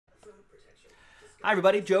Hi,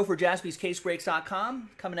 everybody. Joe for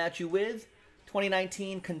JaspysCaseBreaks.com coming at you with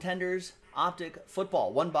 2019 Contenders Optic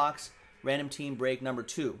Football. One box, random team break number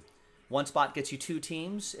 2. One spot gets you 2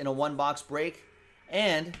 teams in a one-box break.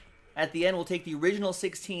 And at the end, we'll take the original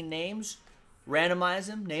 16 names, randomize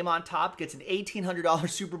them, name on top, gets an $1,800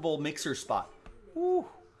 Super Bowl mixer spot. Woo.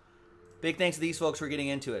 Big thanks to these folks for getting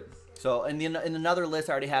into it. So in another list,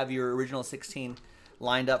 I already have your original 16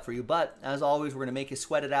 lined up for you. But as always, we're going to make you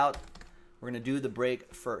sweat it out. We're going to do the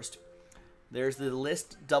break first. There's the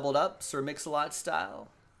list doubled up, Sir Mix-a-Lot style.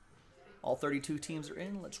 All 32 teams are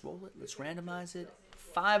in. Let's roll it. Let's randomize it.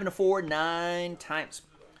 5 and a 4, 9 times.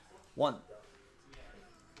 1,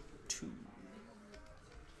 2,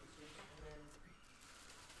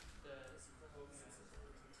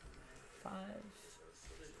 5,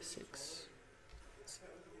 6,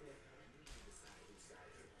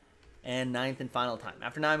 and 9th and final time.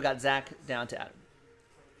 After 9, we got Zach down to Adam.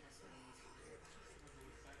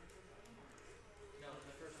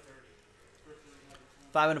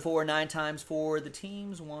 Five and a 4, 9 times for the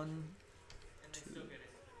teams. 1, 2,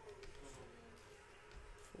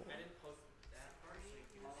 4.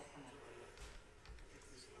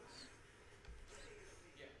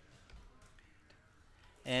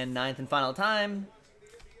 And 9th and final time.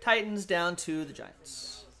 Titans down to the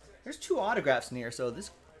Giants. There's 2 autographs in here, so the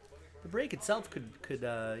break itself could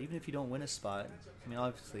even if you don't win a spot. I mean,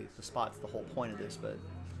 obviously the spot's the whole point of this, but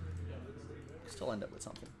you still end up with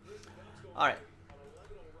something. All right.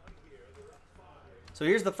 So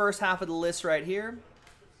here's the first half of the list right here.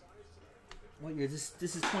 What year? This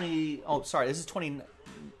is 20. Oh, sorry. This is 20.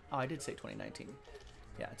 Oh, I did say 2019.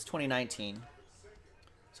 Yeah, it's 2019.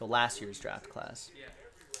 So last year's draft class.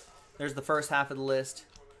 There's the first half of the list.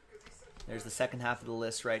 There's the second half of the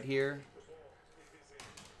list right here.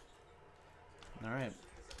 All right.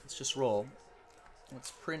 Let's just roll. Let's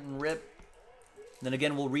print and rip. And then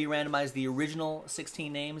again, we'll re-randomize the original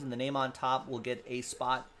 16 names, and the name on top will get a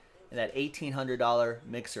spot in that $1,800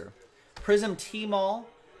 mixer. Prism T-Mall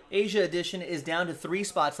Asia Edition is down to 3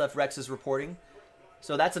 spots left, Rex is reporting.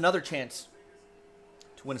 So that's another chance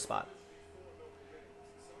to win a spot.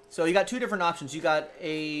 So you got 2 different options. You got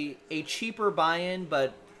a cheaper buy-in,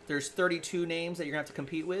 but there's 32 names that you're going to have to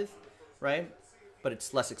compete with, right? But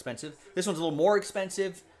it's less expensive. This one's a little more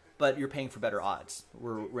expensive, but you're paying for better odds.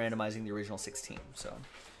 We're randomizing the original 16. So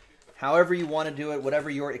however you want to do it, whatever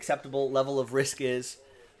your acceptable level of risk is,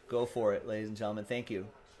 go for it, ladies and gentlemen. Thank you.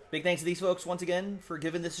 Big thanks to these folks once again for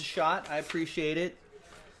giving this a shot. I appreciate it.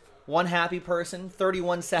 1 happy person,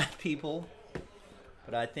 31 sad people.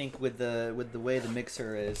 But I think with the way the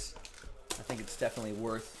mixer is, I think it's definitely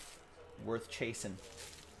worth chasing.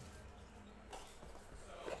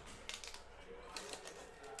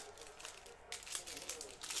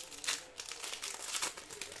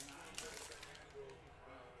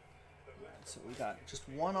 So we got just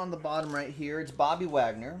 1 on the bottom right here. It's Bobby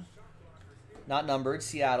Wagner. Not numbered.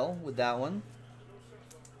 Seattle with that one.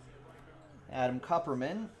 Adam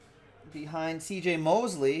Kupperman. Behind CJ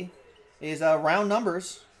Mosley is round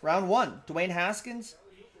numbers. Round 1. Dwayne Haskins.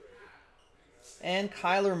 And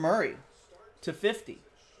Kyler Murray to 50.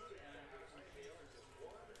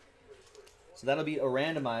 So that'll be a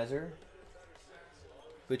randomizer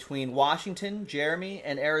between Washington, Jeremy,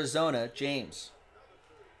 and Arizona, James.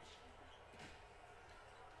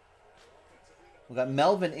 We got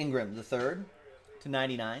Melvin Ingram III to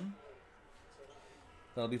 99.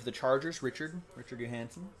 That'll be for the Chargers, Richard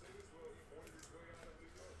Johansson.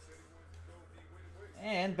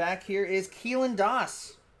 And back here is Keelan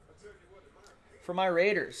Doss for my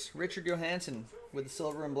Raiders, Richard Johansson with the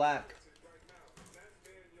silver and black.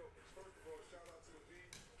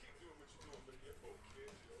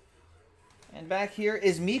 And back here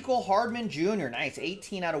is Mecole Hardman Jr. Nice.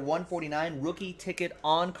 18 out of 149. Rookie ticket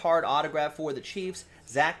on-card autograph for the Chiefs.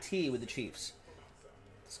 Zach T with the Chiefs.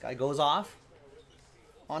 This guy goes off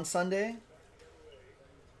on Sunday.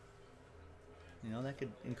 You know, that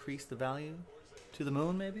could increase the value to the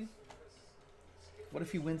moon, maybe. What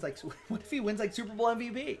if he wins like Super Bowl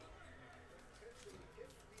MVP?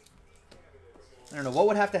 I don't know. What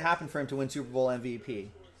would have to happen for him to win Super Bowl MVP?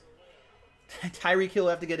 Tyreek Hill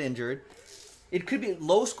would have to get injured. It could be a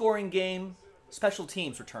low-scoring game, special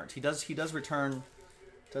teams returns. He does return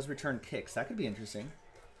kicks. That could be interesting.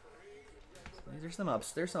 There's some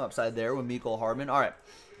upside there with Mecole Hardman. All right,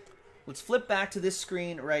 let's flip back to this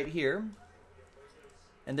screen right here,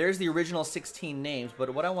 and there's the original 16 names.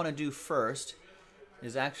 But what I want to do first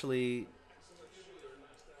is actually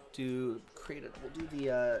we'll do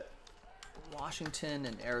the Washington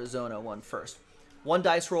and Arizona one first. 1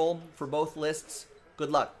 dice roll for both lists.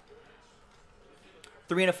 Good luck.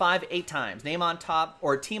 3 and a 5, 8 times. Name on top,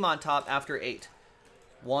 or team on top after 8.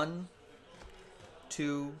 1,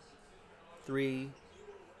 2, 3,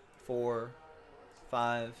 4,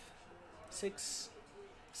 5, 6,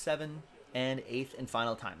 7, and 8th and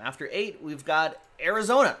final time. After 8, we've got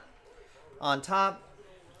Arizona on top.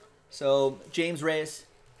 So, James Reyes,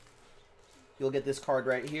 you'll get this card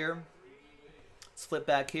right here. Let's flip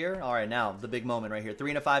back here. All right, now the big moment right here.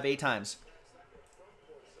 3 and a 5, 8 times.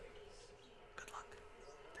 Good luck.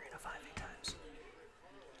 3 and a 5, 8 times.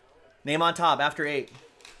 Name on top after 8.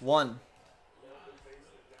 1,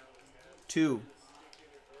 2,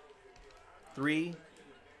 3,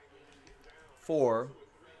 4,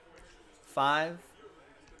 5,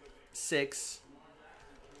 6,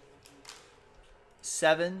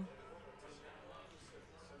 7,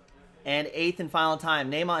 and 8th and final time.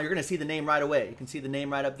 Name on, you're going to see the name right away. You can see the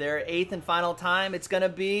name right up there. 8th and final time, it's going to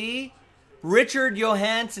be Richard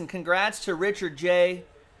Johansson. Congrats to Richard J.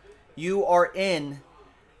 You are in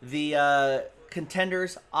the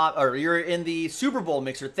Contenders, or you're in the Super Bowl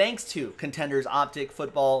mixer thanks to Contenders Optic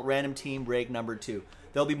Football Random Team Break number 2.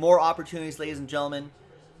 There'll be more opportunities, ladies and gentlemen,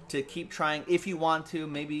 to keep trying if you want to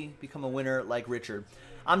maybe become a winner like Richard.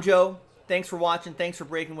 I'm Joe. Thanks for watching. Thanks for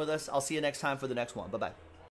breaking with us. I'll see you next time for the next one. Bye-bye.